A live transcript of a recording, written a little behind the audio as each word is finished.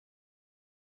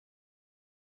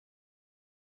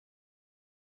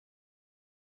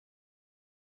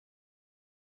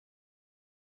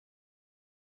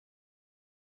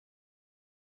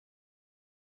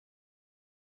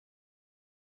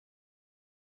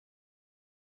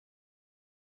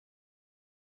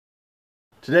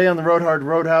Today on the Road Hard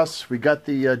Roadhouse, we got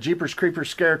the Jeepers Creepers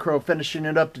Scarecrow finishing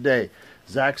it up today.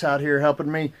 Zach's out here helping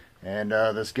me, and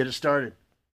let's get it started.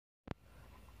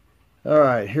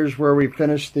 Alright, here's where we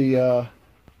finished the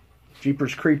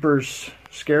Jeepers Creepers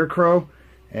Scarecrow,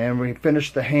 and we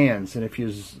finished the hands. And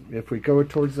if we go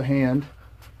towards the hand,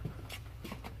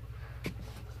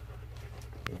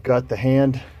 we've got the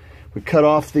hand. We cut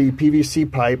off the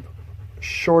PVC pipe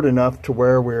short enough to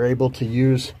where we're able to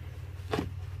use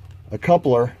a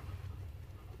coupler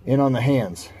in on the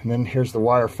hands, and then here's the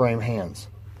wireframe hands.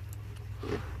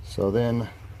 So then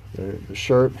the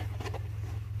shirt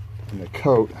and the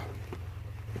coat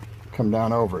come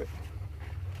down over it.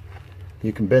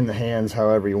 You can bend the hands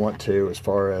however you want to, as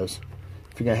far as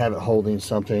if you're going to have it holding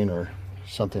something or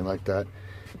something like that.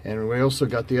 And we also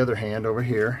got the other hand over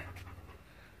here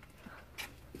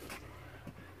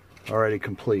already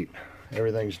complete.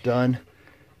 Everything's done.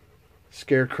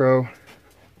 Scarecrow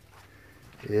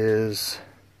is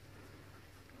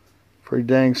pretty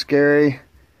dang scary.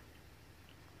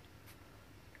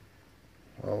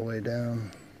 All the way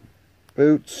down.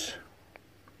 Boots.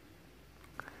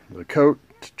 The coat,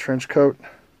 trench coat.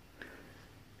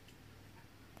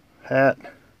 Hat.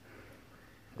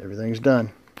 Everything's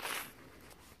done.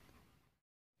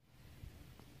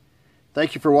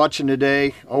 Thank you for watching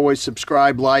today. Always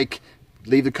subscribe, like,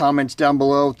 leave the comments down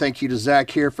below. Thank you to Zach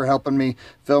here for helping me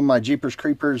film my Jeepers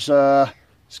Creepers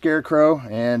Scarecrow,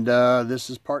 and this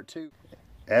is part 2.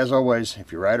 As always,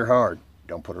 if you ride her hard,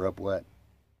 don't put her up wet.